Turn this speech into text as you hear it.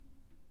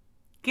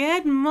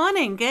Good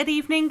morning, good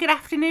evening, good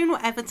afternoon,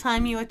 whatever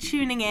time you are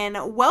tuning in.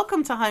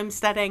 Welcome to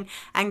Homesteading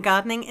and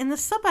Gardening in the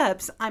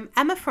Suburbs. I'm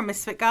Emma from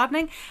Misfit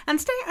Gardening, and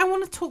today I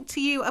want to talk to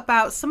you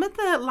about some of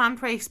the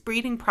landrace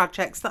breeding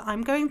projects that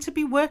I'm going to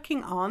be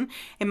working on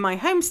in my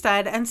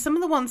homestead and some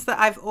of the ones that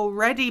I've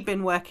already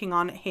been working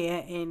on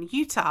here in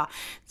Utah.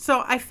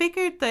 So I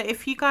figured that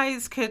if you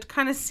guys could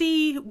kind of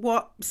see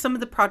what some of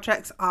the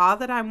projects are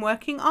that I'm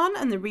working on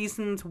and the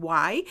reasons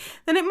why,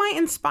 then it might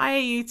inspire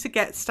you to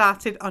get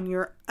started on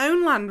your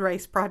own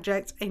landrace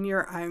project in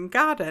your own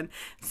garden.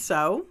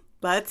 So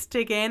let's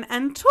dig in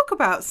and talk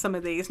about some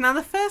of these. Now,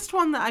 the first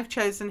one that I've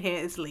chosen here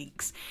is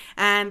leeks.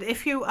 And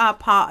if you are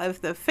part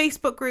of the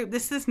Facebook group,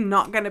 this is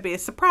not going to be a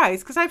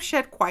surprise because I've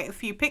shared quite a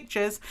few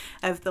pictures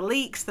of the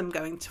leeks, them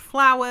going to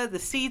flower, the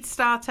seeds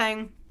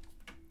starting,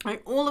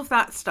 like all of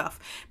that stuff,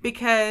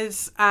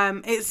 because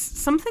it's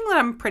something that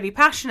I'm pretty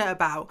passionate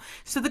about.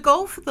 So the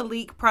goal for the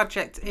leek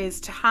project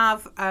is to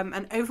have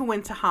an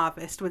overwinter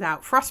harvest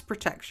without frost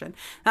protection.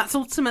 That's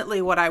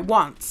ultimately what I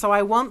want. So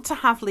I want to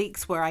have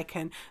leeks where I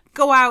can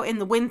go out in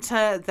the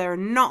winter. They're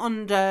not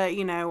under,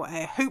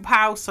 a hoop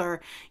house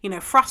or,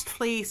 frost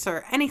fleece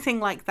or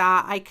anything like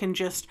that. I can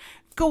just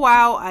go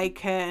out, I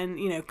can,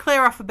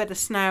 clear off a bit of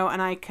snow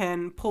and I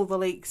can pull the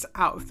leeks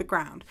out of the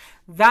ground.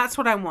 That's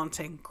what I'm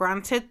wanting.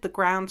 Granted, the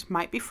ground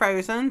might be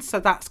frozen, so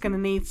that's going to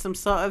need some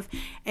sort of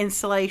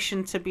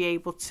insulation to be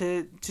able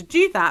to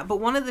do that. But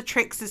one of the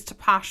tricks is to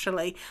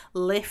partially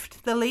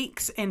lift the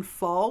leeks in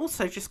fall,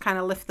 so just kind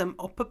of lift them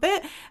up a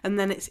bit, and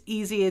then it's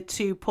easier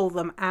to pull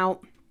them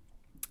out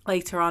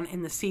later on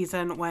in the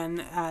season when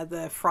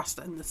the frost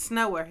and the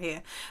snow are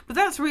here. But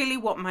that's really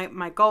what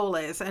my goal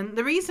is. And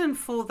the reason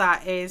for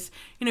that is,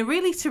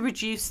 really to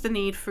reduce the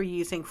need for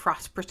using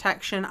frost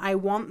protection. I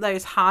want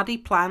those hardy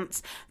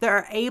plants that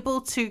are able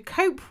to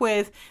cope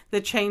with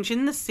the change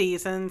in the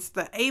seasons,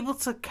 that are able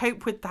to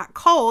cope with that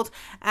cold,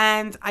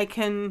 and I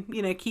can,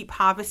 keep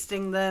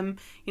harvesting them,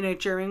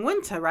 during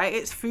winter, right?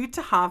 It's food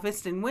to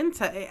harvest in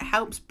winter. It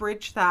helps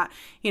bridge that,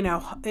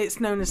 it's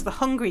known as the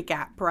hungry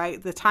gap,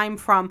 right? The time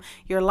from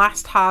your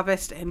last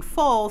harvest in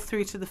fall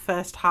through to the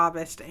first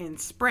harvest in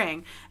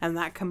spring, and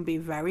that can be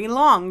very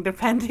long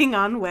depending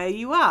on where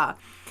you are.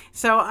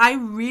 So I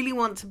really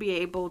want to be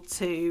able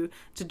to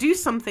do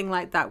something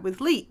like that with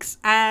leeks.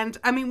 And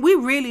I mean, we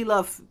really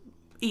love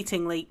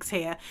eating leeks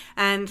here,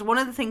 and one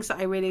of the things that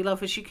I really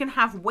love is you can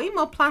have way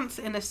more plants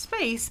in a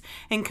space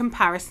in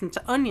comparison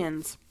to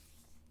onions.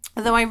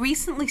 Though I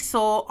recently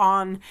saw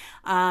on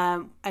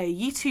a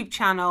YouTube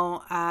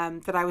channel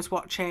that I was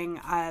watching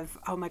of,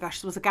 oh my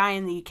gosh, there was a guy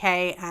in the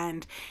UK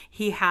and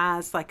he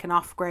has like an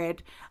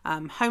off-grid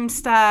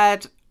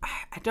homestead.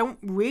 I don't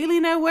really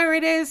know where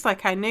it is.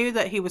 Like, I knew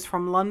that he was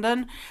from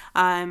London,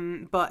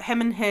 but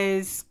him and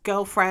his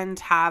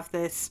girlfriend have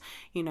this,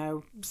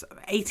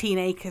 18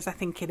 acres, I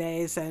think it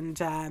is. And,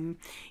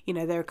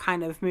 they're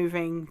kind of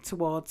moving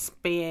towards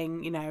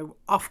being,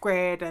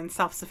 off-grid and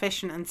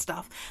self-sufficient and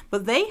stuff.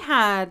 But they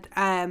had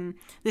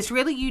this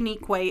really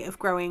unique way of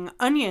growing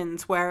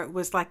onions where it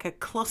was like a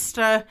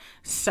cluster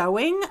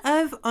sowing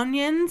of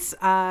onions.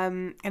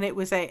 And it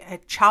was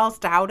a Charles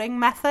Dowding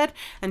method.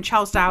 And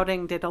Charles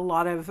Dowding did a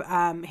lot of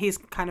he's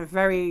kind of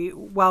very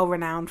well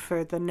renowned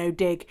for the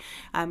no-dig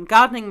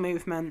gardening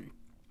movement.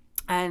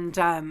 And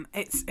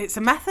it's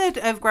a method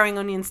of growing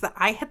onions that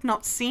I had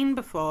not seen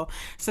before.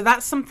 So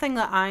that's something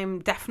that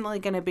I'm definitely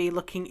going to be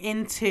looking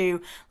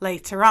into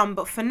later on.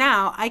 But for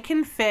now, I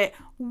can fit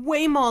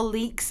way more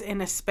leeks in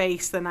a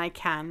space than I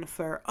can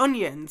for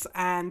onions.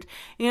 And,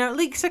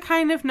 leeks are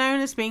kind of known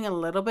as being a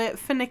little bit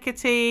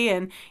finicky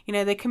and,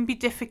 they can be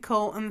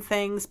difficult and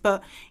things.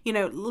 But,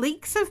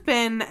 leeks have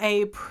been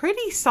a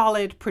pretty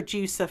solid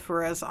producer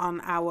for us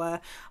on our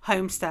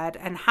homestead.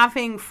 And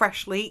having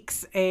fresh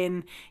leeks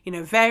in,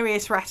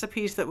 various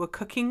recipes that we're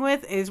cooking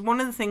with is one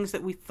of the things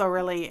that we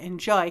thoroughly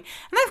enjoy.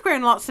 And I've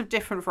grown lots of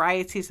different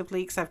varieties of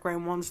leeks. I've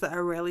grown ones that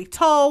are really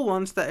tall,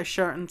 ones that are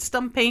short and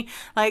stumpy,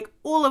 like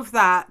all of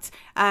that.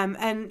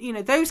 And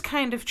those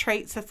kind of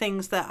traits are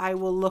things that I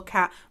will look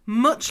at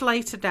much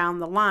later down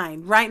the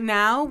line. Right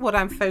now, what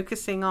I'm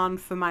focusing on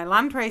for my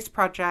landrace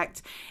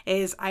project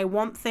is I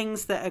want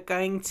things that are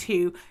going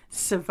to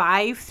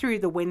survive through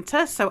the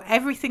winter. So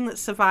everything that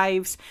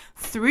survives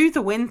through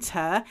the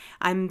winter,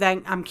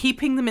 I'm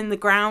keeping them in the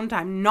ground.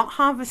 I'm not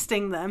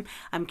harvesting them.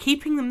 I'm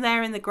keeping them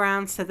there in the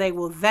ground so they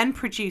will then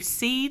produce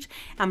seed.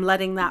 I'm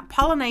letting that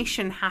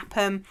pollination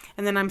happen,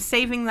 and then I'm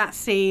saving that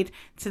seed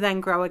to then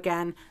grow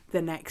again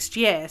the next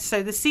year.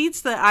 So the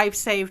seeds that I've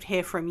saved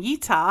here from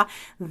Utah,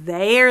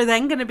 they're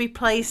then going to be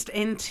placed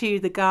into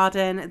the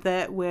garden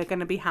that we're going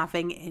to be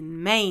having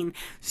in Maine.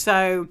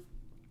 So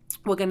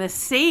we're going to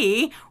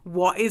see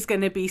what is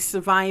going to be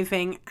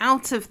surviving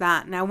out of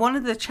that. Now, one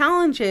of the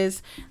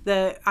challenges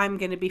that I'm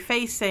going to be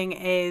facing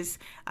is,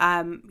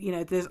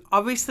 there's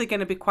obviously going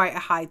to be quite a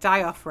high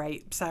die-off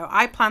rate. So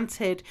I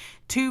planted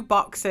 2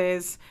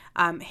 boxes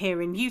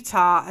here in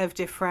Utah of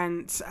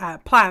different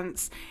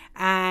plants,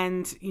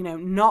 and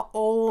not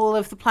all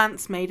of the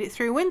plants made it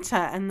through winter,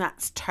 and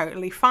that's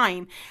totally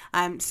fine.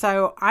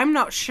 So I'm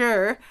not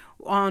sure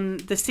on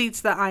the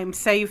seeds that I'm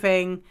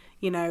saving,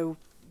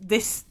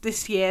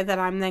 this year that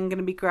I'm then going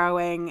to be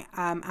growing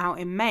out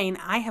in Maine,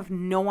 I have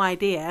no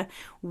idea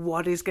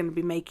what is going to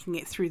be making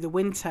it through the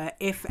winter,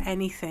 if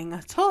anything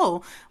at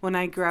all, when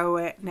I grow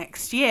it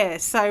next year.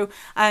 So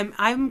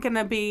I'm going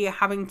to be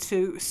having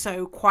to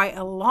sow quite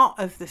a lot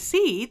of the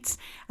seeds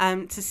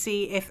to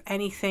see if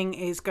anything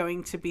is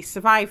going to be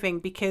surviving,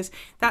 because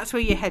that's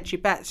where you hedge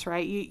your bets,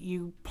 right?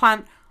 You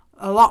plant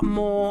a lot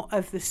more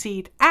of the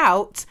seed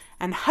out,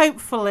 and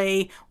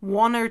hopefully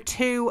one or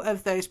two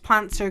of those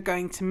plants are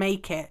going to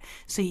make it,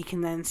 so you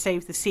can then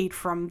save the seed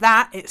from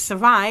that. It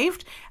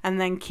survived, and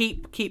then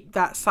keep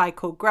that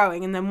cycle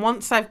growing. And then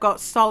once I've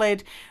got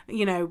solid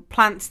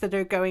plants that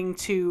are going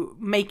to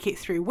make it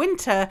through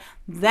winter,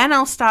 then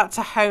I'll start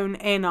to hone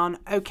in on,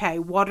 okay,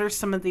 what are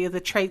some of the other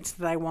traits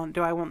that I want?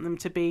 Do I want them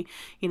to be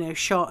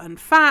short and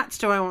fat?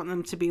 Do I want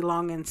them to be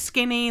long and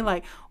skinny?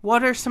 Like,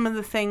 what are some of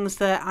the things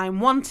that I'm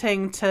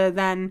wanting to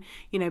then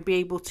be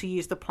able to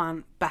use the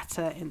plant better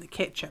in the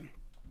kitchen?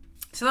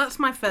 So that's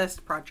my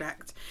first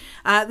project.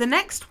 The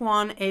next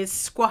one is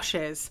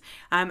squashes.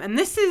 And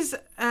this is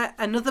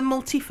another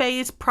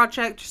multi-phase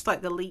project, just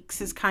like the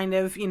leeks is kind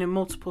of,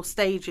 multiple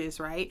stages,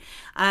 right?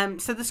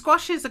 So the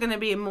squashes are going to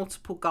be in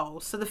multiple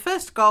goals. So the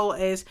first goal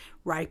is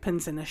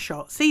ripens in a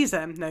short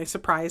season. No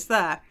surprise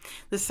there.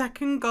 The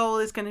second goal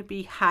is going to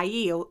be high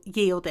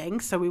yielding.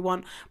 So we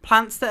want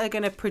plants that are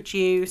going to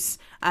produce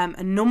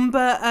a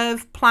number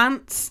of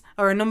plants,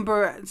 or not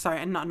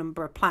a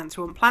number of plants.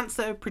 We want plants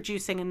that are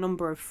producing a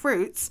number of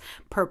fruits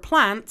per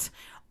plant,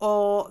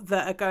 or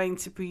that are going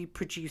to be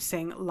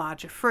producing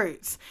larger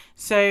fruits.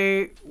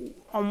 So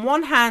on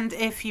one hand,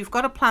 if you've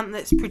got a plant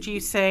that's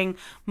producing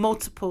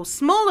multiple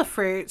smaller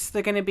fruits,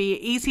 they're going to be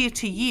easier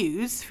to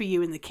use for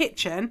you in the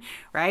kitchen,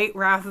 right?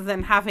 Rather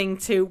than having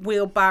to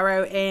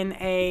wheelbarrow in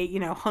a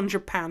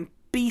 100-pound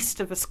beast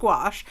of a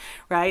squash,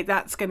 right?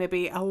 That's going to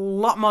be a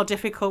lot more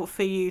difficult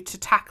for you to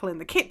tackle in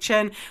the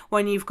kitchen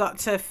when you've got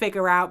to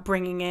figure out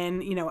bringing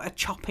in, a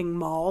chopping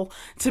maul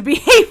to be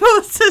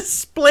able to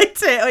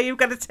split it, or you've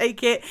got to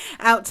take it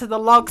out to the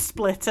log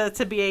splitter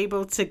to be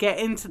able to get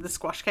into the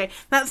squash. Okay,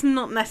 that's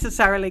not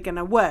necessarily going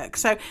to work.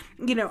 So,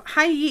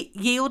 high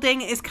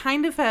yielding is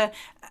kind of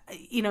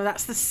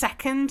that's the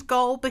second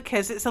goal,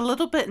 because it's a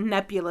little bit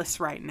nebulous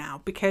right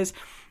now, because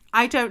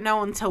I don't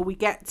know until we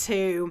get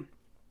to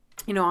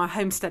our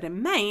homestead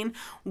in Maine,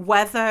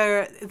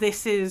 whether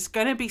this is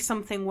going to be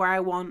something where I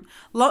want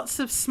lots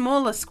of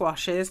smaller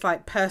squashes,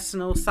 like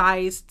personal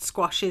sized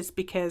squashes,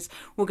 because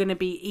we're going to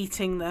be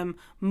eating them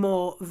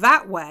more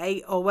that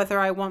way, or whether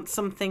I want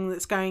something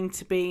that's going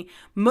to be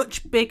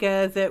much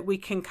bigger that we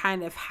can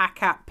kind of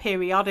hack at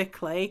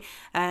periodically.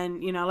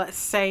 And, let's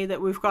say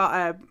that we've got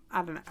a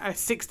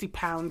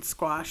 60-pound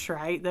squash,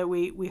 right, that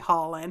we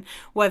haul in,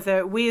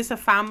 whether we as a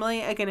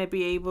family are going to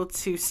be able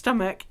to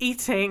stomach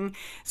eating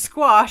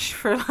squash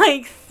for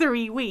like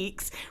 3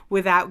 weeks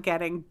without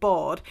getting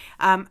bored.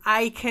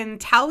 I can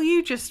tell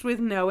you, just with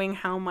knowing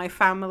how my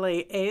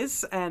family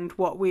is and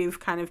what we've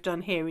kind of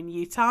done here in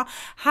Utah,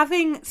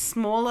 having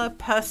smaller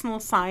personal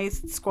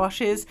sized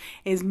squashes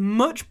is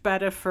much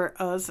better for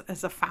us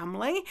as a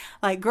family.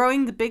 Like,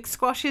 growing the big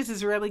squashes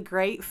is really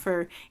great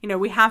for,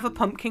 we have a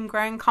pumpkin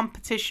growing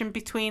competition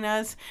between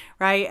us,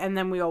 right? And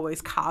then we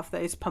always carve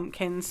those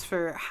pumpkins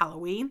for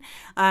Halloween.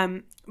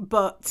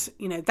 But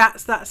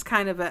that's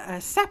kind of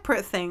a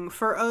separate thing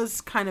for us,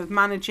 kind of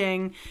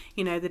managing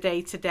the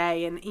day to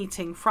day and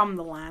eating from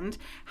the land.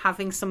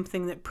 Having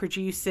something that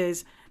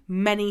produces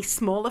many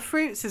smaller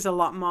fruits is a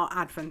lot more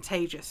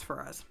advantageous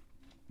for us.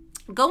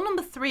 Goal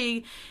number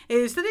 3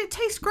 is that it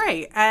tastes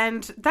great,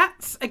 and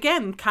that's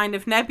again kind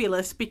of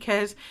nebulous,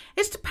 because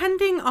it's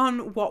depending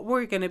on what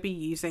we're going to be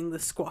using the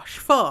squash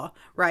for,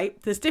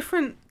 right? There's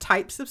different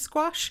types of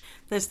squash.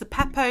 There's the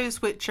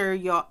peppos, which are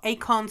your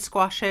acorn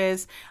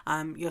squashes,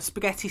 your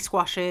spaghetti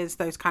squashes,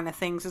 those kind of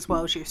things, as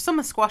well as your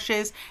summer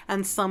squashes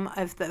and some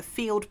of the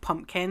field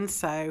pumpkins.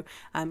 So,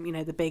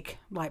 the big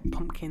like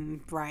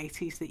pumpkin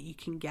varieties that you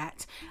can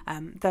get.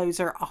 Those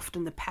are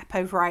often the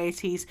peppo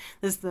varieties.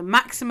 There's the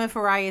Maxima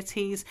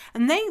varieties,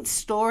 and they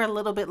store a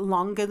little bit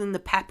longer than the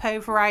peppo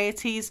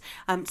varieties.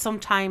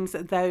 Sometimes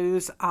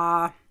those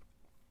are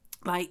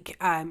like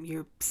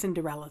your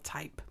Cinderella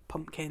type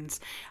pumpkins,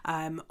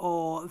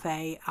 or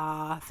they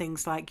are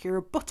things like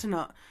your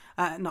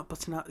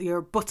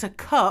your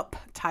buttercup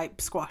type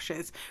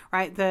squashes,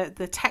 right?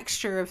 The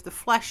texture of the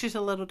flesh is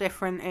a little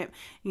different.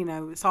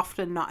 It's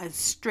often not as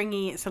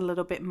stringy. It's a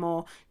little bit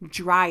more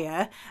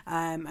drier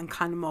and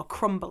kind of more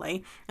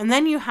crumbly. And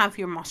then you have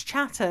your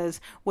moschattas,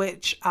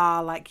 which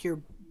are like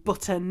your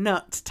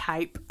butternut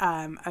type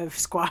of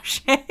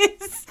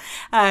squashes,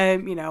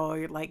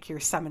 or like your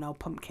Seminole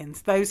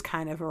pumpkins, those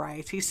kind of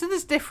varieties. So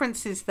there's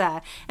differences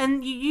there,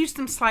 and you use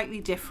them slightly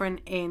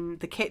different in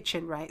the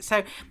kitchen, right?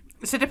 So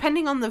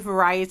depending on the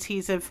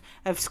varieties of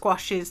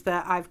squashes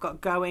that I've got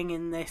going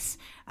in this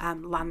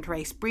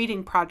Landrace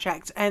breeding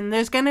project, and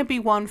there's going to be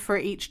one for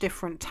each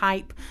different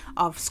type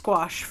of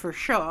squash for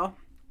sure.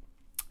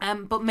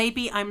 But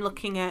maybe I'm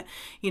looking at,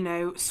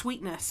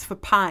 sweetness for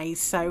pies.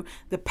 So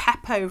the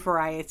Peppo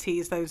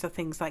varieties, those are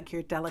things like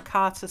your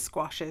delicata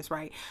squashes,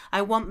 right?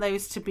 I want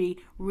those to be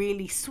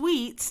really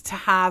sweet to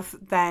have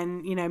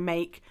then,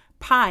 make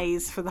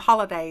pies for the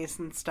holidays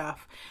and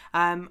stuff.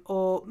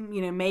 Or,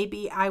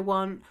 maybe I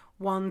want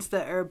ones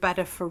that are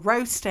better for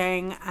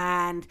roasting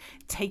and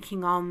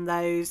taking on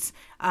those,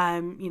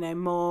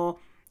 more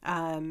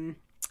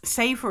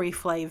savory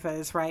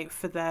flavors, right,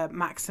 for the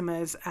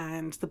Maximas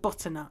and the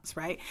butternuts,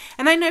 right?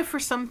 And I know for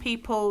some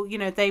people,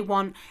 they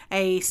want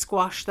a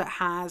squash that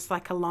has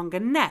like a longer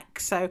neck.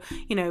 So,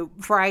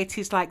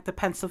 varieties like the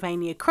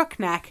Pennsylvania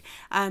crookneck,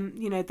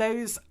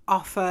 those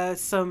offer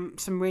some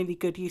really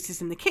good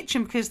uses in the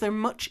kitchen because they're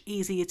much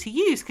easier to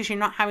use because you're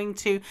not having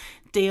to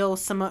deal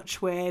so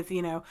much with,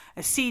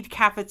 a seed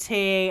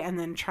cavity and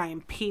then try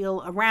and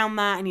peel around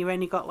that. And you've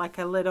only got like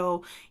a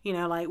little,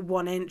 like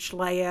 1-inch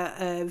layer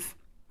of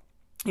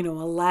a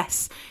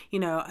less,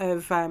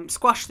 of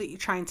squash that you're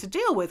trying to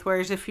deal with.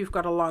 Whereas if you've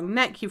got a long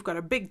neck, you've got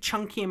a big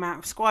chunky amount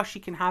of squash,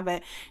 you can have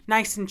it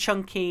nice and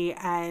chunky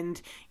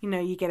and,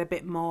 you get a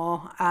bit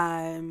more,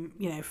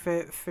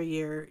 for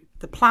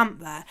the plant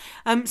there.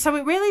 So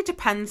it really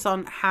depends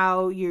on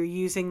how you're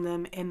using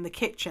them in the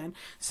kitchen.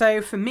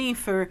 So for me,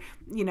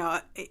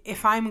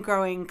 if I'm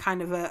growing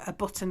kind of a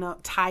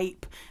butternut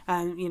type,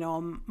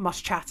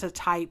 moschata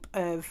type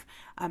of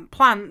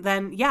plant,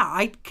 then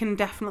I can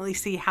definitely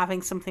see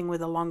having something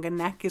with a longer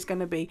neck is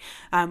going to be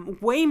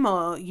way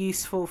more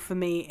useful for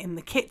me in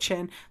the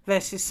kitchen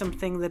versus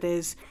something that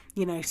is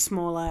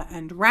smaller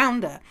and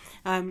rounder.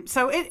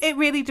 So it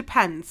really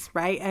depends,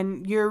 right?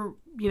 And your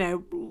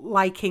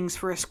likings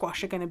for a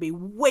squash are going to be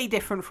way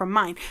different from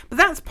mine, but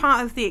that's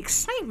part of the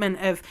excitement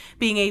of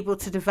being able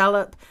to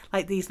develop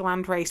like these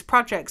landrace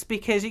projects,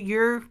 because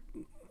you're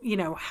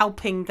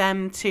helping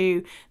them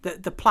to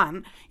the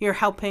plant, you're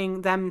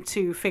helping them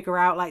to figure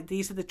out like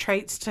these are the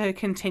traits to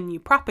continue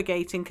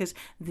propagating because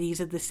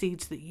these are the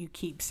seeds that you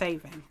keep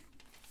saving.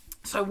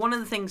 So one of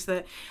the things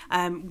that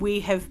we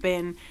have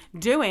been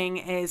doing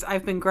is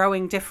I've been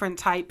growing different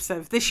types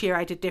of, this year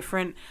I did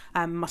different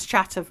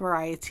moschata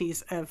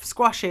varieties of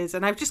squashes,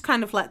 and I've just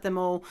kind of let them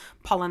all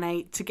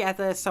pollinate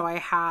together. So I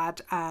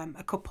had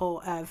a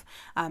couple of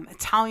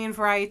Italian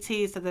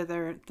varieties, although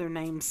their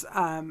names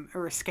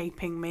are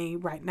escaping me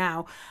right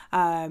now.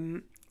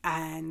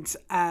 And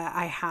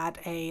I had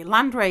a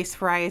Landrace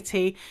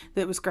variety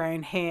that was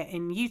grown here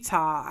in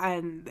Utah,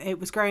 and it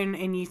was grown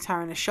in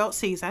Utah in a short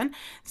season,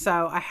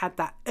 so I had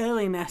that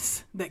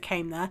earliness that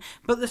came there,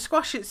 but the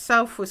squash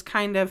itself was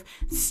kind of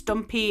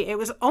stumpy. It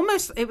was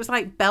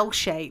like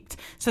bell-shaped,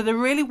 so there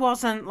really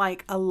wasn't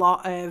like a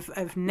lot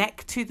of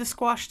neck to the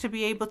squash to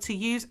be able to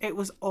use. It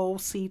was all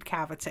seed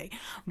cavity,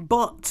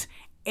 but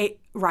it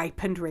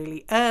ripened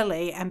really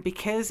early, and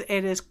because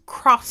it is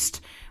crossed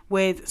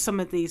with some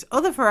of these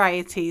other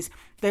varieties,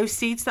 those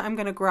seeds that I'm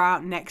going to grow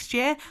out next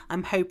year,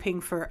 I'm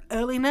hoping for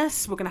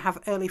earliness. We're going to have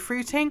early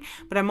fruiting,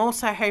 but I'm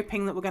also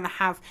hoping that we're going to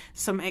have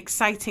some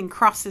exciting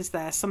crosses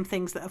there, some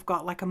things that have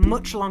got like a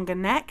much longer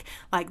neck,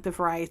 like the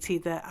variety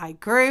that I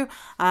grew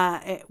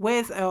it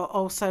with, or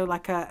also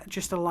like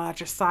just a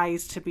larger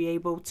size to be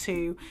able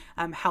to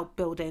help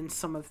build in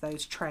some of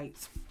those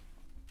traits.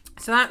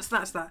 So that's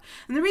that.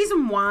 And the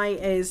reason why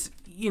is,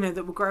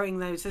 that we're growing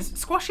those is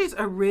squashes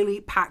are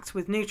really packed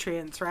with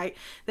nutrients, right?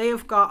 They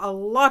have got a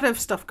lot of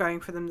stuff going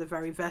for them. They're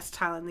very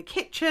versatile in the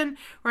kitchen,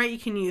 right? You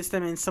can use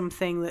them in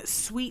something that's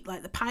sweet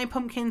like the pie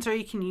pumpkins, or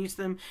you can use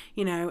them,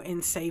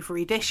 in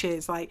savory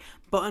dishes like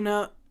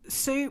butternut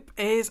soup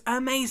is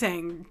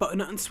amazing.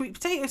 Butternut and sweet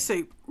potato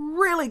soup,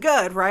 really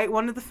good, right?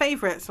 One of the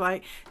favorites,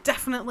 like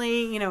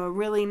definitely, a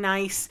really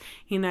nice,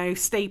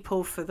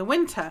 staple for the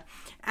winter.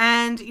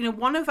 And,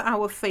 one of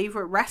our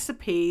favorite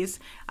recipes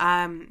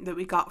that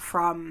we got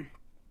from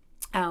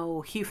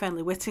Hugh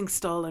Fenley Whitting's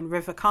stall and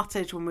River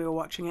Cottage when we were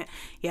watching it.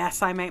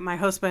 Yes, I make my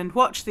husband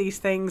watch these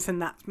things,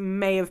 and that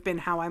may have been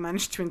how I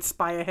managed to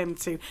inspire him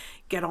to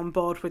get on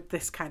board with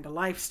this kind of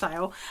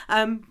lifestyle.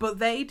 But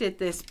they did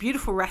this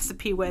beautiful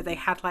recipe where they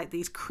had like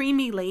these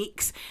creamy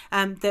leeks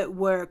that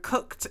were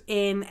cooked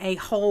in a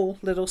whole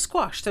little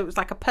squash. So it was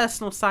like a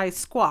personal sized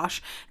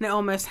squash, and it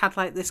almost had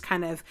like this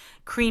kind of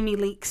creamy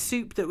leek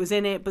soup that was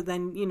in it, but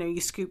then,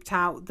 you scooped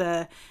out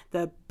the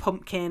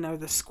pumpkin or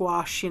the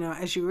squash,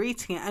 as you were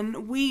eating it.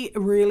 And we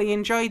really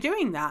enjoy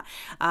doing that.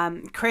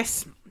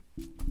 Chris,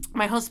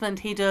 my husband,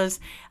 he does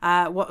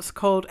what's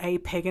called a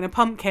pig in a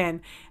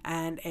pumpkin,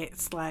 and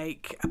it's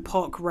like a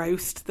pork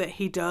roast that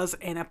he does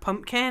in a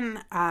pumpkin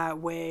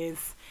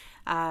with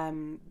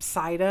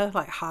cider,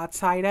 like hard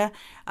cider,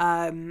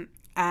 and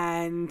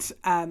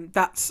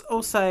that's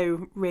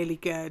also really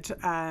good.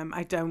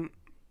 I don't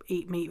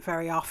eat meat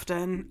very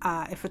often,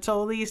 if at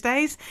all these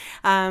days,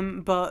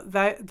 but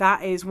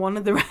that is one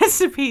of the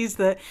recipes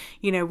that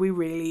we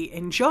really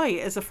enjoy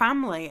as a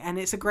family, and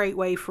it's a great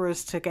way for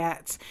us to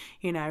get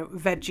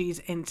veggies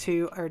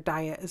into our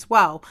diet as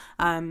well.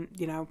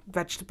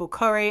 Vegetable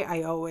curry,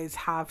 I always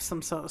have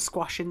some sort of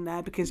squash in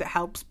there because it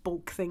helps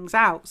bulk things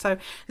out. So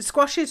the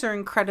squashes are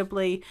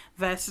incredibly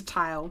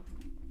versatile.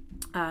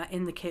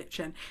 in the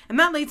kitchen. And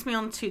that leads me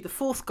on to the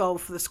fourth goal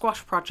for the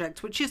squash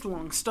project, which is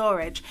long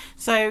storage.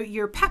 So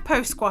your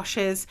Peppo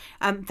squashes,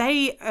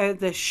 they are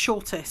the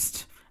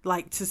shortest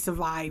to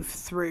survive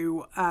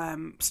through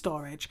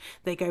storage.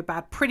 They go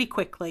bad pretty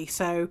quickly,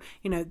 so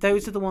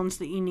those are the ones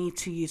that you need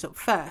to use up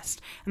first.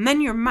 And then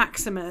your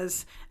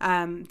Maximas,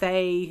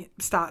 they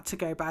start to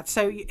go bad.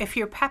 So if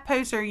your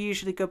Peppos are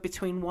usually good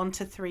between 1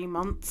 to 3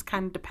 months,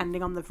 kind of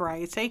depending on the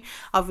variety.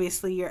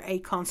 Obviously your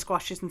acorn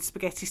squashes and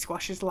spaghetti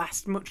squashes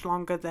last much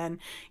longer than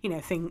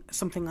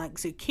something like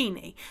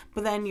zucchini.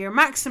 But then your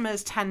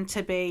Maximas tend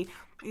to be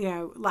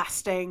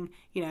lasting,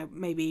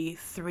 maybe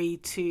 3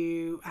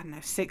 to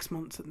 6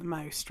 months at the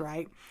most,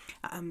 right?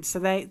 So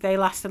they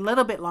last a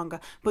little bit longer.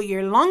 But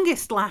your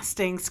longest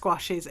lasting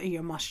squashes are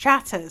your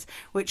moschatas,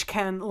 which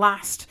can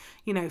last,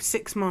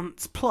 6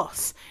 months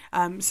plus.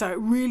 So it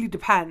really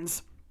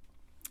depends.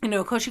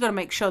 Of course, you've got to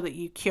make sure that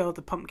you cure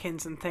the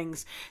pumpkins and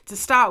things to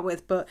start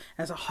with. But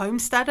as a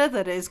homesteader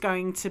that is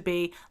going to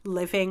be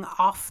living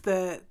off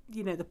the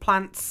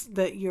plants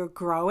that you're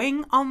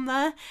growing on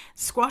there,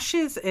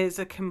 squashes is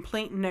a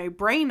complete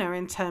no-brainer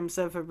in terms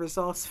of a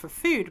resource for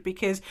food,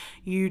 because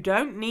you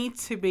don't need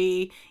to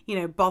be,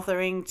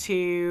 bothering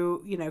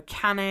to,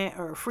 can it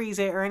or freeze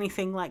it or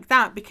anything like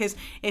that. Because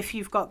if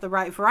you've got the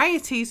right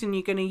varieties and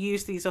you're going to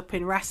use these up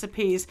in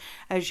recipes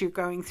as you're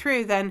going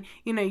through, then,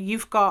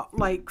 you've got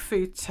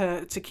food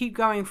to keep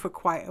going for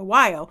quite a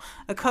while.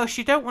 Of course,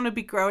 you don't want to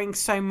be growing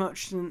so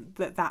much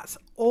that that's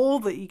all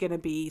that you're going to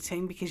be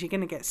eating, because you're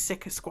going to get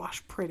sick of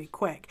squash pretty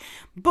quick.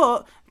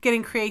 But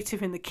getting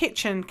creative in the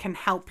kitchen can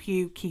help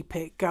you keep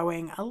it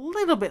going a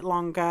little bit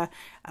longer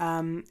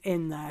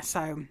in there.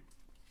 So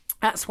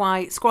that's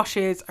why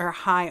squashes are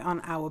high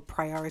on our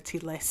priority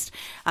list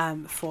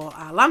for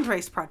our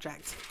Landrace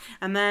project.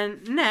 And then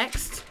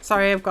next,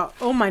 sorry, I've got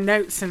all my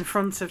notes in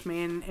front of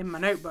me in my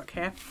notebook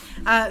here.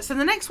 So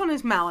the next one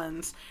is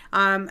melons.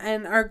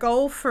 And our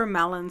goal for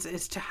melons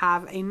is to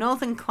have a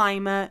northern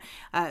climate,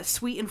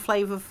 sweet and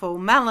flavorful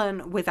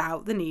melon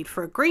without the need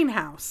for a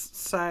greenhouse.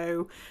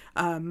 So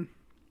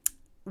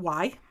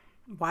why?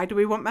 Why do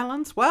we want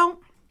melons?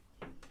 Well,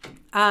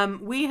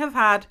 we have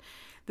had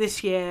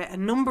this year a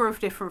number of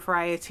different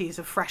varieties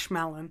of fresh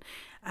melon,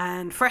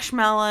 and fresh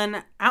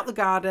melon out the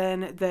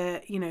garden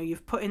that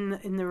you've put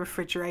in the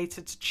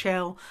refrigerator to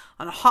chill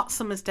on a hot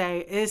summer's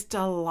day is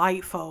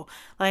delightful.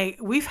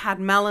 We've had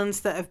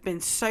melons that have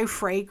been so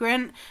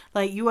fragrant,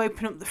 you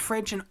open up the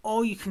fridge and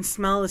all you can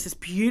smell is this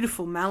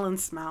beautiful melon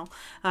smell.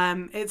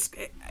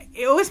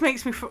 It always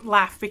makes me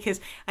laugh,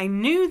 because I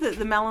knew that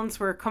the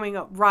melons were coming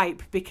up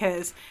ripe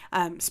because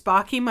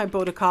Sparky, my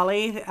border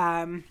collie,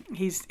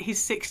 he's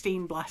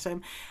 16, bless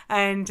him,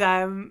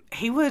 and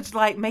he would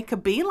make a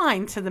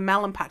beeline to the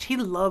melon patch. He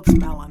loves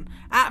melon,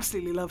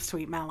 absolutely loves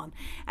sweet melon,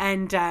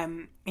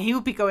 and he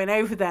would be going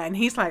over there and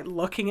he's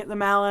looking at the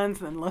melons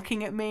and then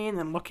looking at me and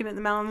then looking at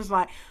the melons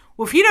well,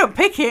 if you don't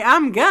pick it,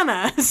 I'm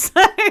gonna. So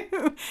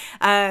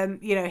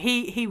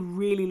he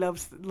really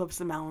loves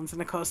the melons,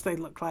 and of course they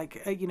look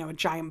like a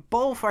giant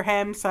ball for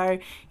him, so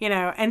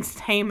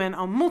entertainment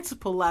on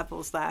multiple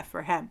levels there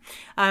for him.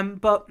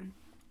 But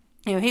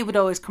he would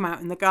always come out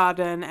in the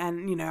garden,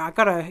 and I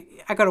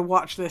gotta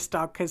watch this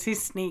dog because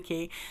he's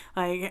sneaky.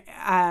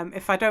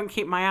 If I don't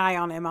keep my eye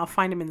on him, I'll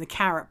find him in the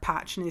carrot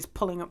patch and he's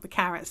pulling up the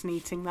carrots and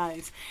eating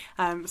those.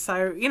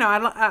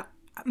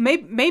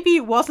 Maybe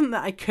it wasn't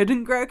that I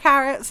couldn't grow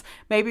carrots.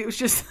 Maybe it was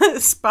just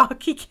that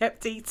Sparky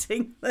kept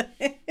eating them.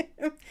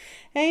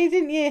 Hey,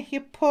 didn't you?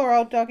 You poor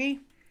old doggy.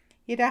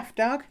 You daft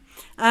dog.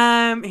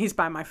 He's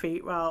by my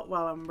feet while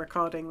I'm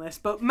recording this.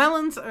 But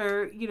melons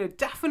are,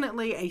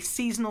 definitely a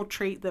seasonal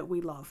treat that we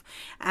love.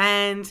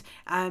 And,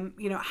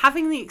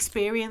 having the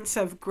experience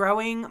of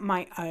growing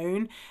my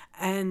own,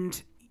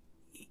 and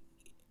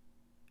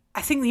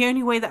I think the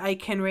only way that I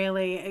can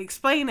really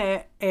explain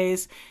it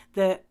is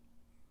that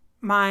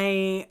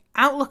my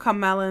outlook on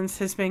melons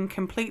has been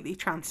completely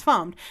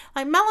transformed.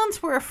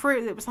 Melons were a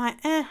fruit that was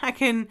I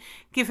can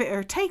give it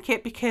or take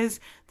it, because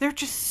they're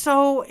just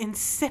so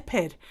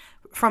insipid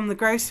from the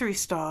grocery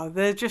store.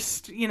 They're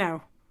just,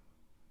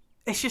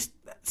 it's just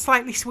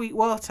slightly sweet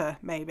water,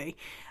 maybe.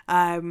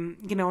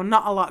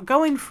 Not a lot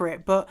going for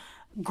it, but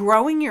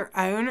growing your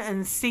own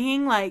and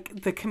seeing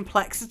the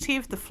complexity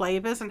of the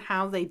flavors and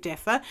how they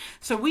differ.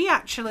 So we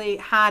actually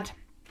had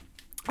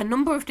a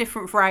number of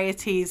different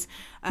varieties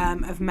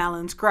of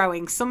melons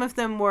growing. Some of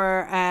them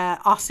were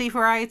Aussie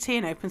variety,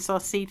 an open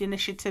source seed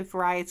initiative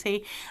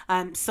variety.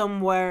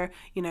 Some were,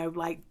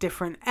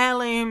 different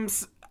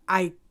heirlooms.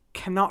 I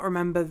cannot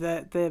remember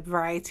the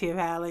variety of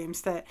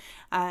heirlooms that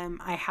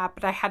I had,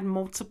 but I had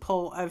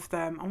multiple of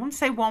them. I want to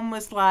say one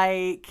was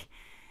Délice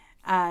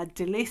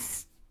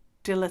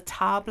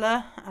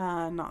Dilatable,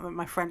 not that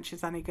my French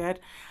is any good.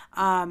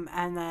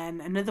 And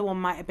then another one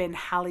might have been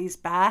Halley's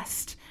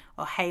Best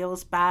or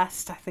Hale's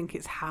Best. I think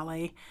it's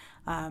Halley.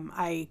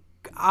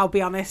 I'll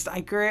be honest,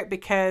 I grew it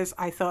because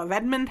I thought of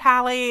Edmund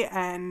Halley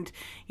and,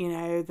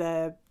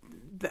 the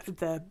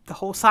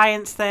whole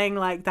science thing,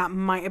 that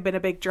might have been a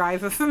big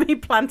driver for me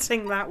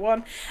planting that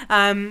one.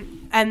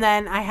 And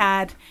then I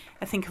had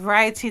I think a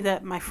variety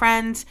that my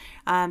friend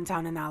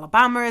down in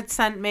Alabama had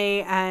sent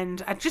me,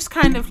 and I just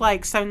kind of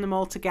like sewn them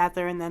all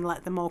together and then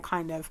let them all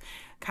kind of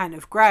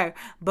grow.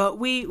 But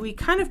we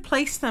kind of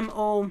placed them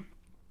all,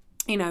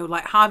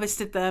 like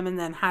harvested them and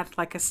then had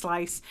like a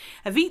slice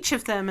of each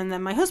of them. And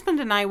then my husband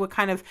and I were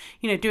kind of,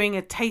 doing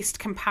a taste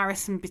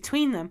comparison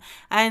between them.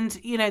 And,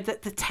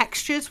 the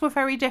textures were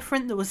very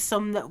different. There was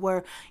some that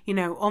were,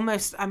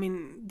 almost,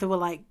 they were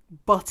like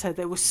butter.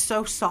 They were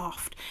so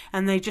soft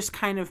and they just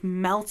kind of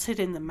melted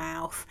in the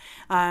mouth,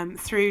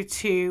 through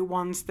to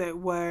ones that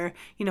were,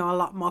 a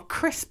lot more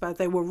crisper.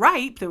 They were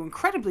ripe. They were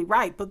incredibly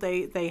ripe, but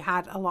they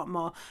had a lot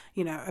more,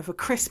 of a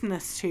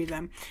crispness to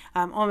them,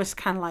 almost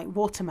kind of like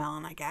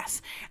watermelon, I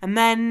guess. And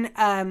then,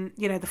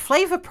 the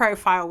flavor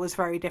profile was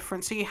very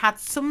different. So you had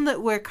some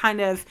that were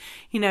kind of,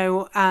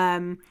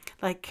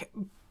 like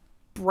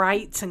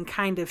bright and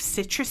kind of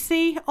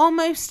citrusy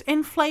almost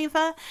in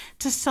flavor,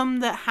 to some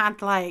that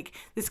had like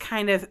this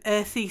kind of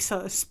earthy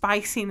sort of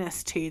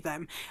spiciness to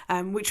them,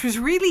 which was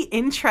really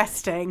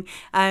interesting,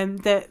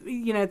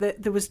 that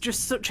there was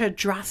just such a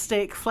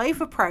drastic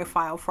flavor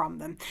profile from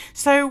them.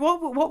 So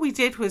what we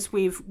did was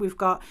we've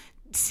got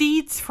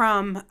seeds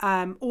from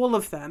all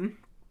of them.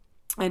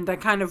 And I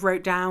kind of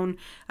wrote down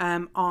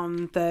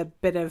on the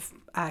bit of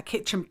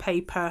kitchen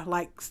paper,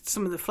 like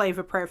some of the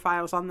flavor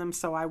profiles on them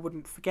so I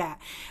wouldn't forget.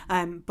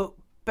 But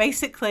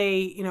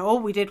basically, all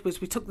we did was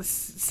we took the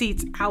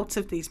seeds out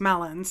of these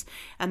melons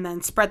and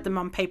then spread them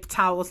on paper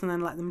towels and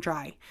then let them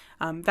dry.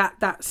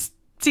 That's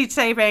seed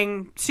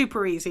saving,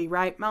 super easy,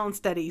 right?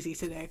 Melon's dead easy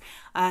to do.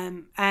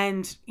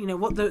 And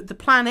what the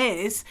plan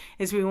is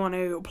we want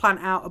to plant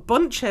out a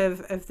bunch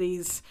of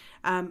these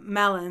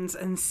melons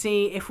and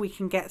see if we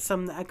can get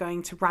some that are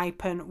going to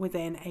ripen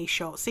within a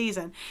short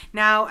season.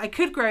 Now, I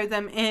could grow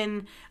them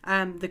in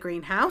the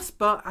greenhouse,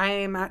 but I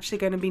am actually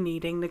going to be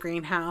needing the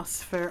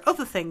greenhouse for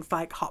other things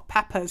like hot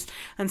peppers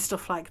and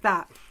stuff like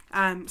that.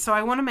 So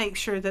I want to make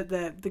sure that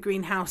the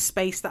greenhouse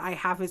space that I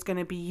have is going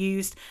to be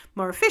used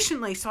more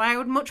efficiently. So I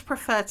would much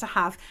prefer to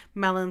have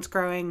melons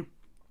growing,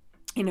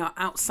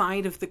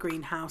 outside of the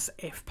greenhouse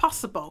if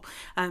possible.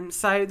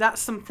 So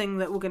that's something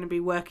that we're going to be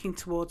working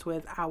towards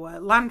with our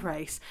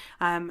Landrace.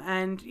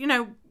 And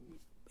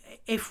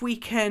if we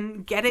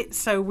can get it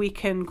so we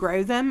can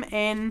grow them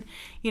in,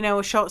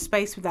 a short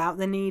space without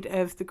the need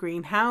of the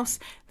greenhouse,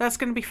 that's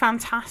going to be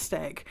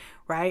fantastic,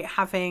 right?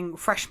 Having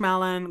fresh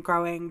melon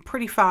growing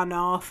pretty far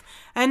north.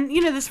 And,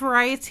 there's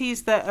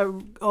varieties that are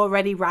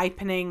already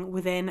ripening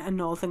within a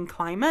northern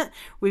climate.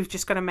 We've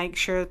just got to make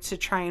sure to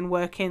try and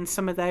work in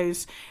some of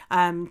those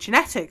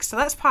genetics. So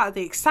that's part of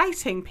the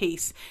exciting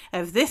piece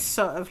of this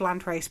sort of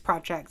Landrace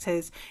project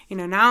is,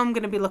 now I'm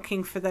going to be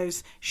looking for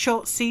those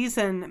short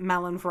season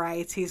melon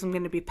varieties. I'm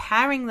going to be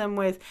pairing them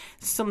with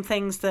some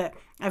things that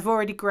I've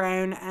already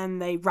grown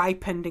and they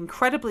ripened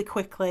incredibly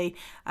quickly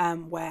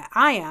where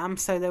I am.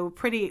 So they were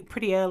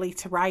pretty early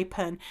to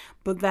ripen,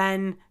 but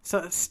then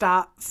sort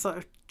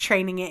of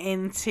training it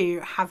into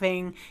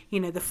having,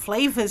 the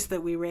flavors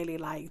that we really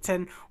liked.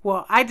 And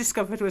what I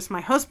discovered was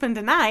my husband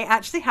and I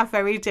actually have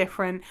very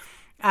different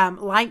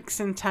likes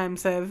in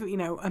terms of,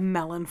 a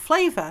melon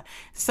flavor.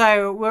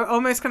 So we're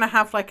almost going to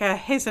have like a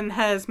his and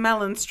hers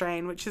melon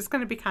strain, which is going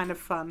to be kind of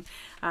fun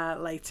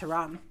later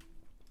on.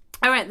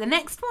 All right, the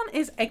next one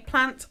is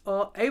eggplant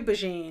or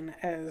aubergine,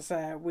 as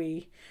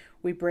we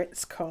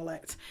Brits call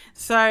it.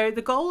 So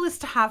the goal is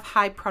to have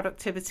high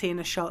productivity in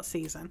a short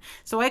season.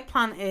 So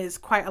eggplant is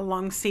quite a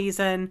long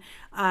season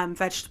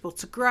vegetable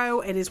to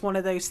grow. It is one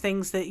of those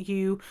things that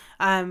you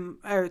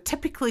are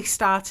typically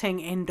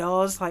starting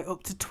indoors, like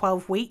up to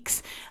 12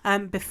 weeks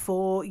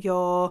before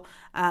your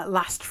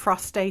last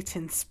frost date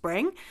in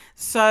spring.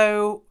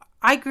 So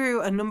I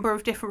grew a number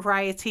of different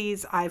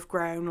varieties. I've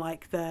grown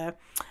like the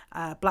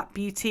Black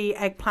Beauty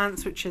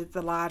eggplants, which are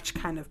the large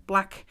kind of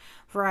black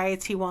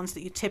variety ones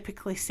that you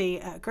typically see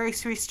at a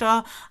grocery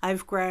store.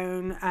 I've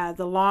grown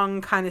the long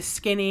kind of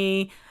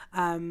skinny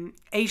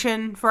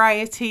Asian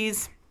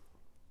varieties,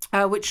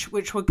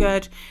 which were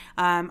good.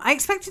 I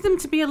expected them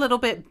to be a little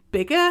bit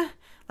bigger,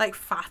 like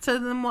fatter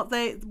than what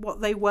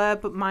they were,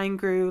 but mine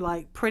grew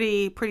like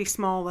pretty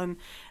small and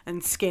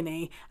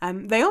skinny.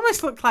 They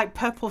almost looked like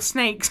purple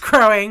snakes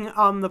growing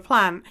on the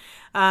plant.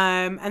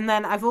 And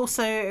then I've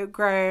also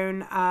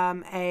grown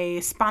a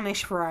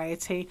Spanish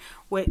variety,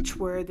 which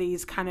were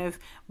these kind of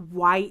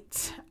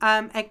white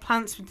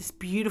eggplants with this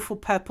beautiful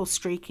purple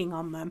streaking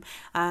on them.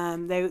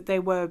 They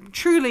were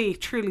truly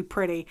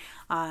pretty.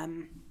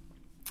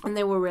 And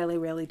they were really,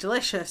 really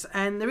delicious.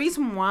 And the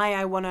reason why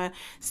I want to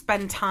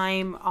spend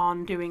time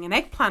on doing an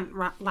eggplant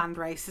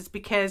Landrace is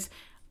because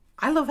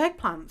I love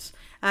eggplants.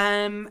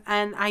 And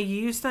I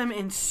use them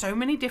in so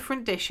many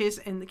different dishes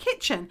in the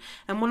kitchen.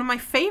 And one of my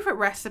favorite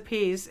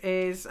recipes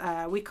is,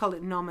 we call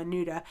it Norma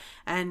Nuda.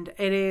 And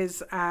it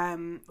is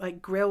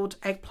like grilled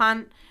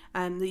eggplant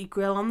that you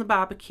grill on the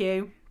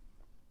barbecue.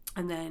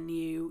 And then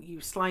you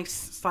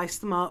slice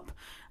them up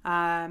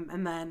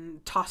and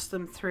then toss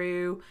them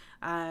through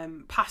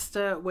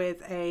pasta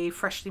with a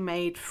freshly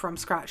made from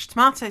scratch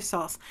tomato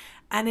sauce.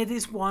 And it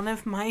is one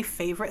of my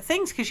favorite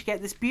things because you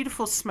get this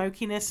beautiful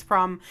smokiness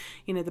from,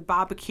 the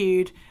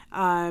barbecued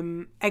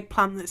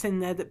eggplant that's in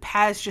there that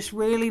pairs just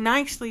really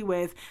nicely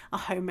with a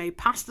homemade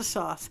pasta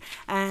sauce.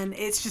 And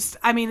it's just,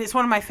 it's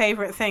one of my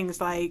favorite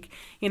things. Like,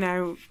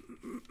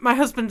 my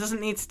husband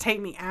doesn't need to take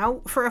me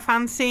out for a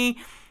fancy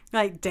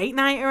date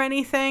night or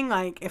anything.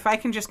 Like, if I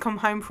can just come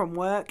home from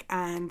work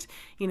and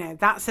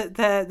that's at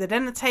the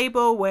dinner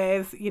table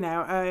with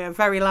a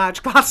very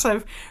large glass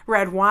of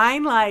red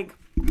wine, like,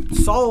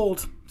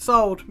 sold.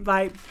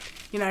 Like,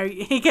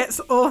 he gets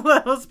all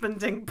the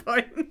husbanding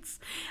points.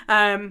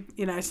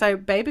 So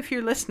babe, if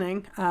you're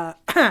listening,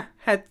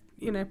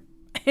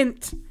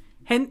 hint.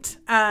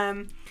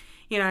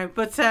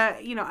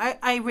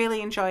 I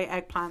really enjoy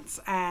eggplants,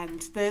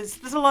 and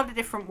there's a lot of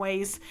different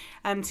ways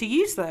to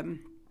use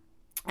them.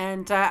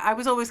 And I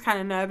was always kind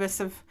of nervous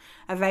of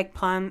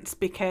eggplants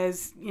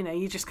because,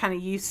 you're just kind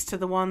of used to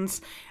the ones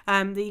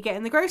that you get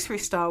in the grocery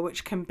store,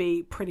 which can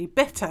be pretty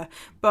bitter.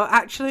 But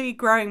actually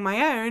growing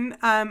my own,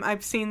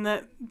 I've seen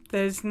that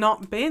there's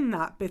not been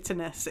that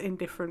bitterness in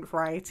different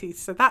varieties.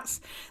 So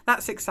that's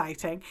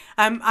exciting.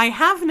 I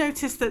have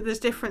noticed that there's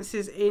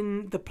differences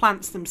in the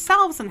plants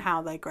themselves and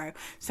how they grow.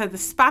 So the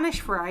Spanish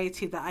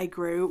variety that I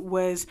grew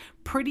was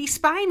pretty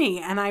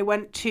spiny, and I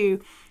went to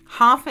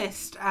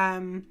harvest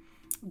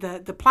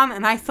the plant,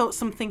 and I thought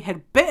something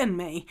had bitten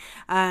me,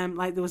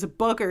 like there was a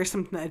bug or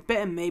something that had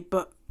bitten me,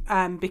 but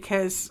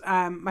because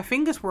my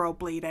fingers were all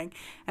bleeding,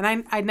 and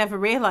I never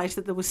realized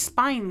that there was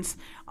spines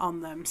on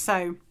them.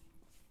 So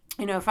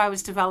if I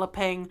was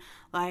developing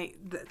like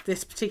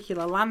this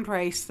particular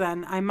landrace,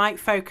 then I might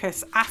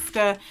focus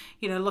after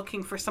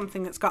looking for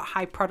something that's got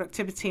high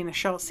productivity in a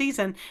short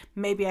season.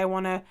 Maybe I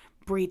want to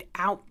breed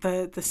out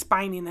the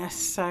spininess,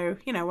 so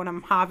when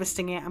I'm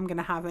harvesting it, I'm going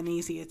to have an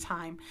easier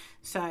time.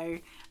 So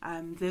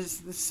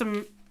there's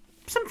some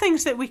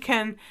things that we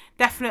can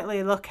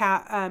definitely look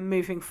at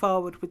moving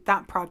forward with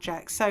that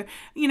project. So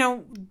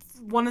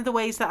one of the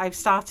ways that I've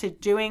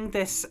started doing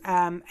this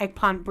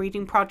eggplant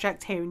breeding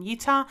project here in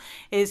Utah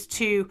is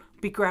to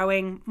be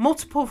growing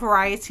multiple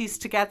varieties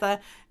together,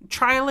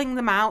 trialing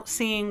them out,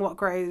 seeing what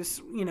grows,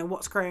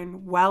 what's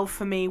grown well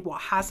for me, what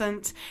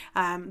hasn't.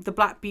 The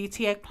Black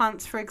Beauty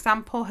eggplants, for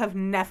example, have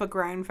never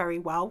grown very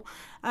well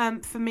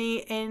for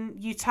me in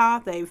Utah.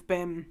 They've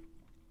been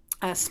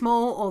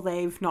small, or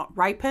they've not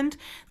ripened.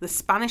 The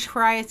Spanish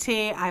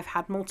variety I've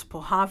had multiple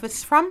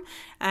harvests from,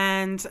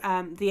 and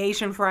the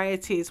Asian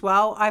variety as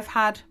well I've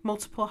had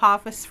multiple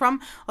harvests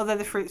from, although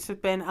the fruits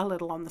have been a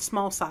little on the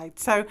small side.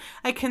 So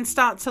I can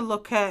start to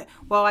look at,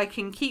 well, I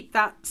can keep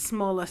that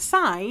smaller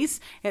size.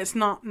 It's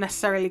not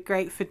necessarily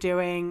great for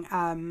doing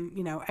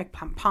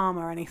eggplant parm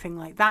or anything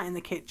like that in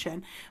the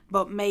kitchen,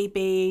 but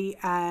maybe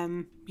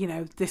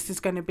this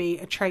is going to be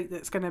a trait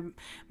that's going to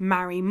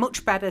marry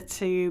much better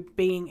to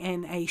being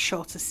in a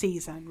shorter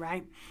season,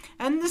 right?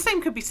 And the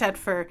same could be said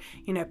for,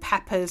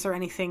 peppers or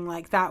anything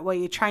like that, where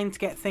you're trying to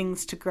get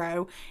things to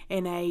grow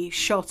in a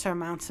shorter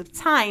amount of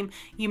time.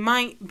 You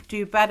might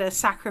do better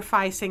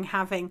sacrificing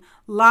having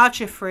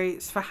larger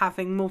fruits for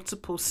having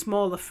multiple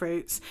smaller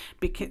fruits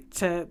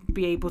to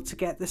be able to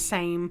get the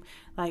same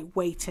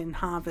weight in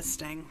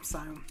harvesting.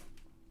 So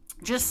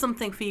just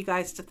something for you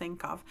guys to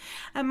think of.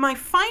 And my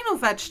final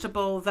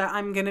vegetable that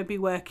I'm going to be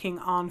working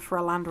on for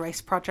a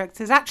landrace project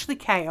is actually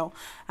kale.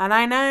 And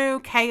I know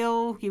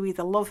kale, you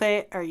either love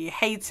it or you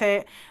hate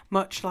it,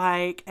 much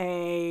like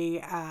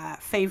a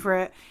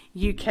favourite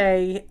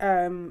UK,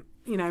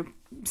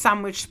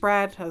 sandwich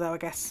spread, although I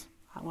guess,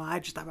 well, I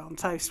just have it on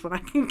toast when I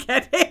can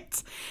get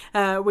it.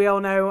 We all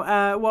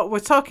know what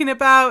we're talking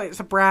about. It's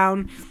a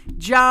brown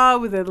jar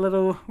with a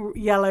little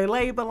yellow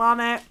label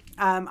on it.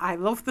 I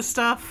love the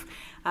stuff.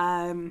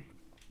 I'm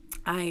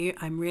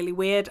really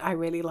weird. I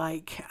really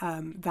like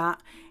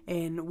that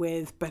in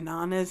with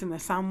bananas in a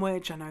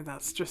sandwich. I know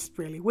that's just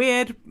really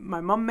weird.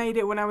 My mum made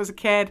it when I was a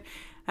kid,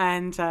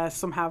 and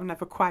somehow I've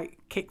never quite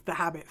kicked the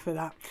habit for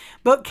that.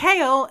 But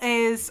kale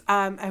is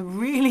a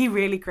really,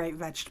 really great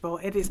vegetable.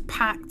 It is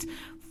packed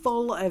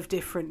full of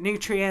different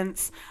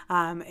nutrients.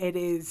 It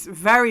is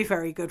very,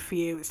 very good for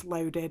you. It's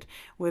loaded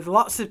with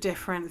lots of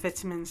different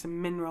vitamins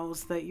and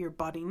minerals that your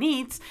body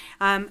needs.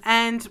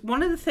 And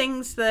one of the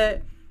things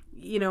that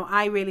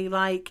I really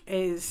like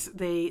is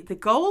the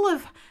goal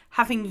of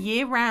having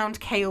year-round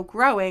kale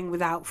growing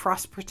without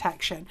frost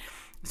protection.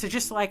 So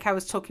just like I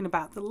was talking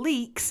about the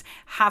leeks,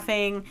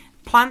 having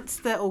plants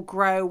that will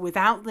grow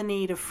without the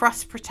need of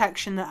frost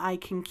protection that I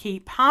can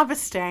keep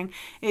harvesting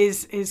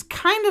is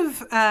kind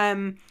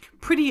of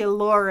pretty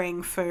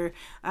alluring for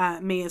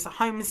me as a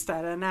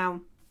homesteader.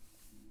 Now,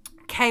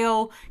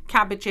 kale,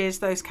 cabbages,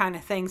 those kind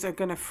of things are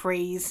going to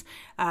freeze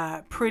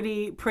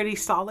pretty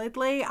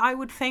solidly, I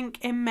would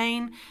think, in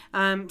Maine.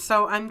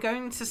 So I'm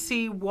going to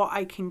see what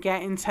I can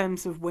get in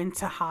terms of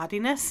winter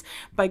hardiness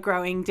by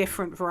growing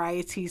different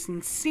varieties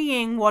and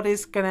seeing what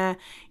is going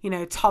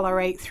to,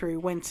 tolerate through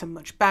winter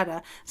much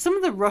better. Some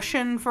of the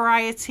Russian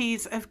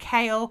varieties of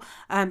kale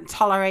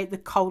tolerate the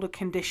colder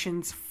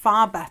conditions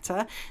far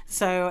better.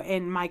 So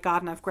in my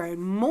garden, I've grown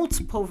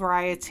multiple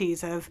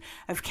varieties of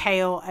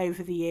kale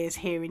over the years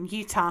here in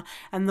Utah,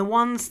 and the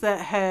ones that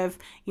have,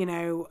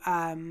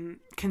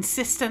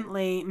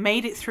 consistently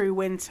made it through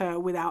winter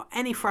without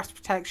any frost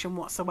protection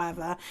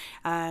whatsoever,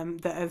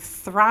 that have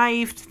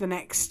thrived the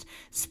next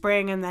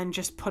spring and then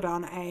just put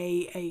on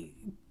a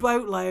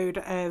boatload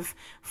of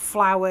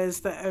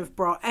flowers that have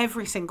brought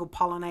every single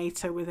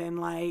pollinator within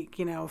a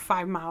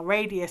 5-mile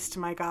radius to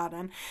my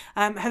garden,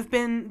 have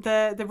been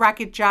the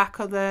Ragged Jack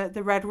or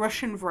the Red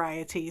Russian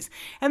varieties.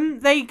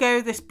 And they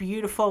go this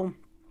beautiful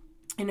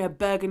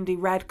burgundy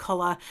red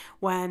color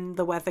when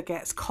the weather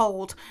gets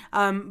cold.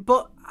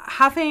 But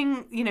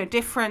having,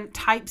 different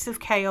types of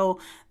kale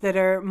that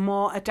are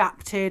more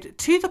adapted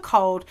to the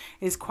cold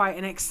is quite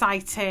an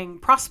exciting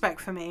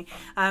prospect for me.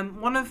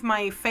 One of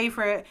my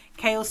favorite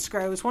kales to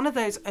grow was one of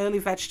those early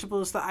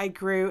vegetables that I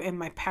grew in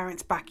my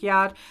parents'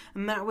 backyard,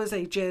 and that was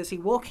a Jersey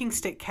walking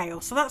stick kale.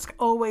 So that's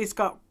always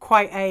got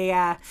quite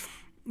a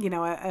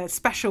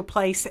special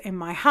place in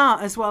my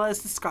heart, as well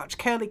as the Scotch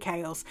curly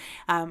kales.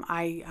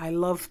 I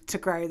love to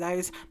grow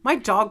those. My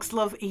dogs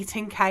love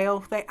eating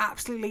kale. They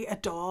absolutely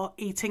adore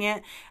eating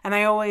it. And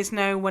I always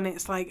know when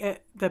it's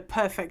the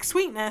perfect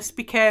sweetness,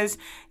 because,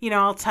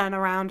 I'll turn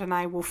around and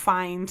I will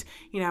find,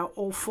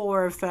 all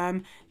 4 of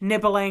them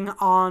nibbling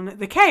on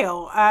the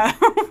kale,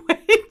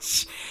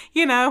 which,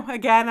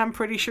 again, I'm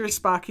pretty sure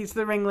Sparky's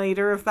the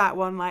ringleader of that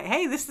one.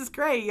 Hey, this is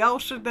great. Y'all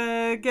should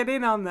get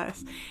in on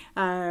this.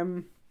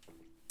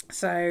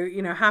 So,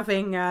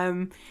 having,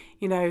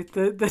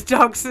 the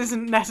dogs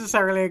isn't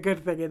necessarily a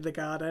good thing in the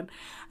garden.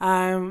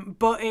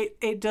 But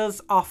it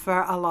does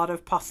offer a lot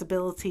of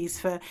possibilities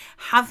for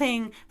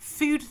having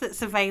food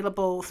that's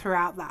available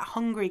throughout that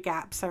hungry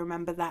gap. So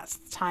remember, that's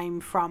the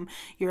time from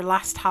your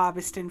last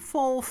harvest in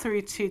fall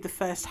through to the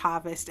first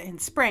harvest in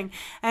spring.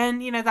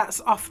 And,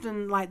 that's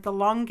often the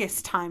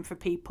longest time for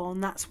people.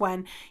 And that's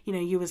when,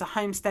 you as a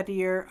homesteader,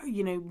 you're,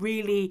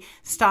 really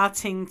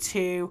starting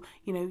to,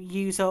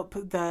 use up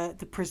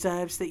the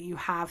preserves that you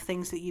have,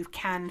 things that you've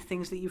canned,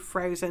 things that you've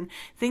frozen,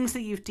 things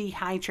that you've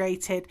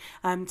dehydrated,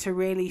 to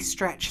really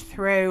stretch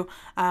through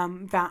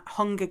that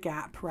hunger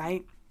gap,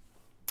 right?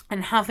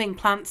 And having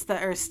plants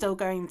that are still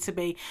going to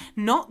be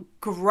not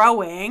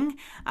growing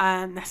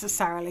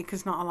necessarily,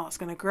 because not a lot's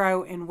going to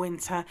grow in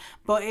winter,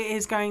 but it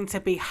is going to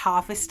be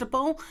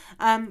harvestable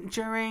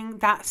during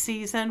that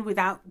season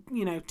without,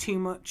 too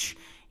much,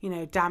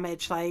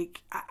 damage.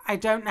 I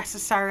don't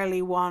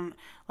necessarily want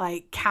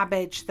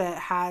cabbage that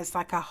has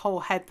a whole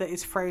head that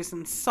is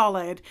frozen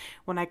solid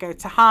when I go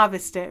to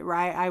harvest it,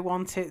 right? I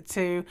want it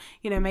to,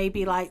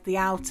 maybe the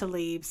outer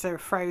leaves are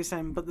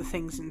frozen, but the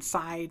things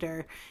inside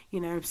are,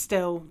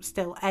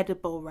 still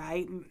edible,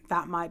 right?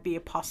 That might be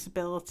a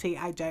possibility.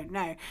 I don't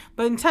know.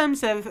 But in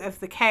terms of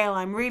the kale,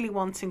 I'm really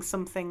wanting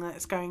something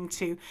that's going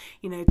to,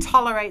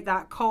 tolerate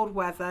that cold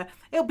weather.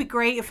 It'll be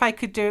great if I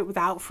could do it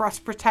without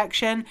frost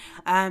protection,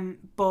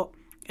 but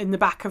in the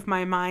back of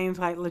my mind,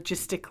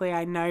 logistically,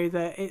 I know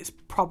that it's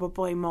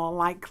probably more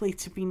likely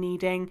to be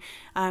needing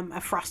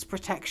a frost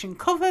protection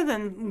cover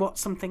than what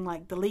something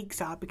like the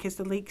leeks are, because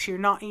the leeks, you're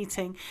not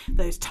eating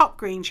those top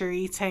greens, you're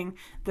eating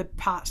the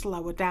parts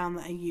lower down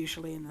that are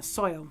usually in the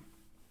soil,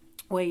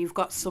 where you've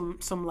got some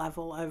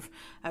level of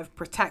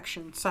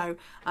protection. So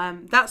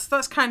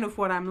that's kind of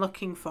what I'm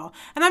looking for.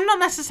 And I'm not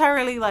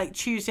necessarily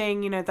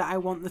choosing, that I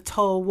want the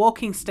tall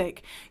walking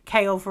stick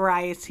kale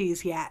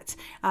varieties yet,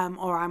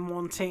 or I'm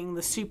wanting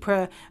the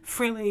super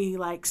frilly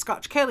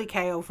Scotch curly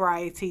kale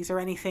varieties or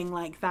anything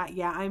like that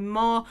yet. I'm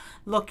more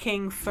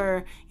looking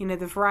for,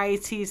 the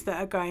varieties that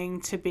are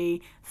going to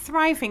be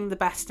thriving the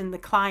best in the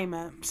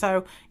climate.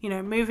 So,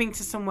 moving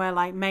to somewhere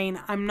like Maine,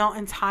 I'm not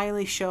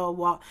entirely sure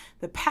what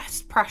the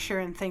pest pressure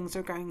and things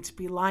are going to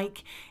be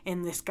like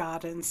in this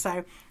garden.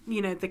 So,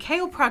 the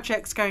kale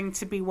project's going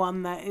to be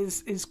one that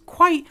is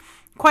quite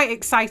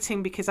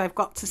exciting, because I've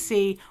got to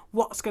see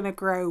what's going to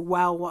grow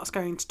well, what's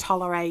going to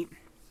tolerate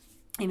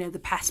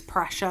the pest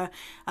pressure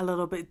a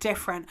little bit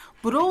different.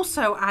 But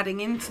also adding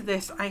into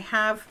this, I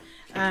have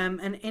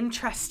an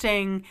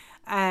interesting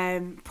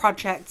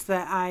project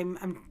that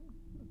I'm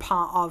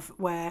part of,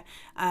 where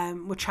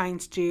we're trying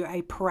to do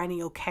a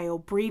perennial kale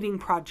breeding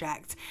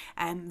project,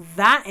 and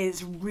that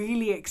is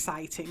really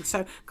exciting.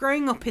 So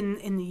growing up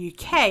in the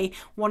UK,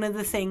 one of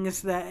the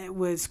things that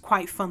was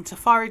quite fun to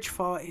forage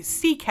for is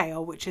sea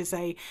kale, which is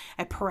a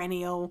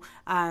perennial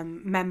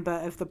member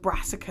of the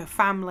brassica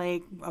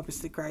family,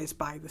 obviously grows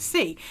by the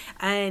sea,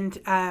 and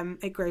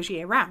it grows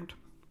year round.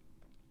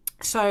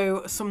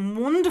 So some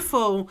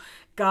wonderful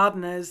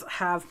gardeners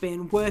have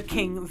been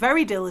working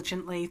very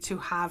diligently to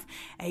have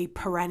a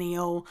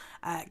perennial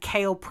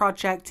kale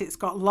project. It's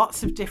got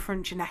lots of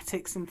different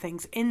genetics and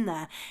things in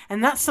there,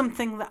 and that's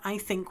something that I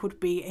think would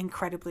be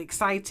incredibly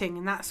exciting,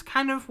 and that's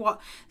kind of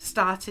what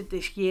started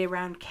this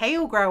year-round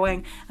kale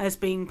growing as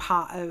being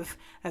part of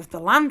the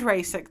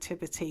Landrace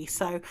activity.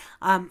 So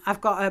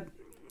I've got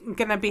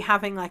going to be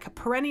having like a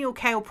perennial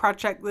kale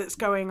project that's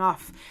going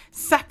off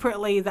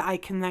separately that I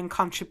can then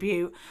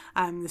contribute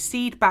the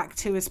seed back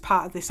to as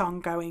part of this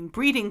ongoing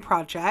breeding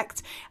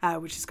project,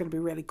 which is going to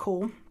be really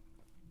cool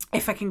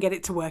if I can get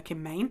it to work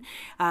in Maine.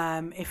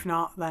 If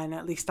not, then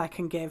at least I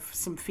can give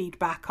some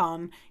feedback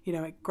on,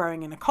 it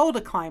growing in a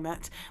colder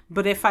climate.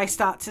 But if I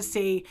start to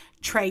see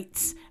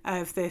traits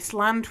of this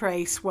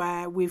landrace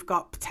where we've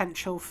got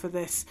potential for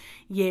this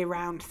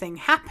year-round thing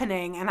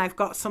happening, and I've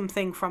got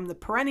something from the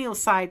perennial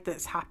side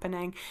that's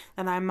happening,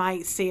 then I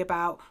might see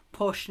about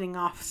portioning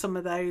off some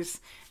of those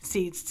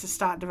seeds to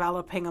start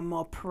developing a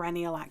more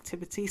perennial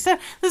activity. So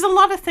there's a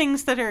lot of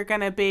things that are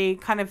going to be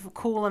kind of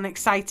cool and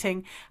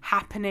exciting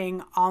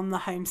happening on the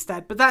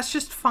homestead, but that's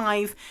just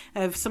 5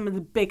 of some of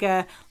the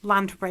bigger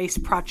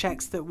landrace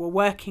projects that we're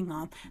working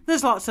on.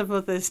 There's lots of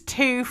others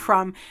too,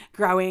 from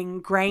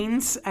growing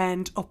grains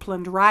and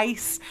upland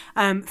rice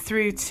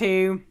through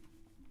to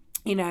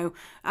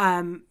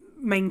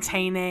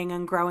maintaining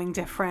and growing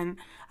different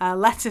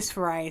lettuce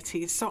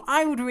varieties. So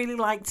I would really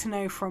like to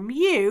know from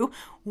you,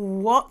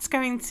 what's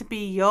going to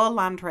be your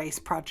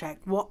landrace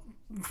project? What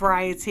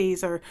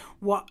varieties or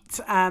what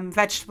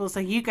vegetables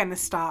are you going to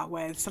start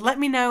with? So let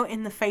me know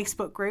in the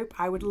Facebook group.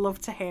 I would love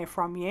to hear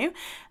from you.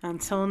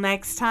 Until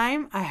next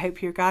time, I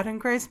hope your garden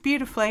grows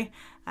beautifully,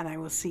 and I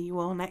will see you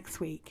all next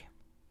week.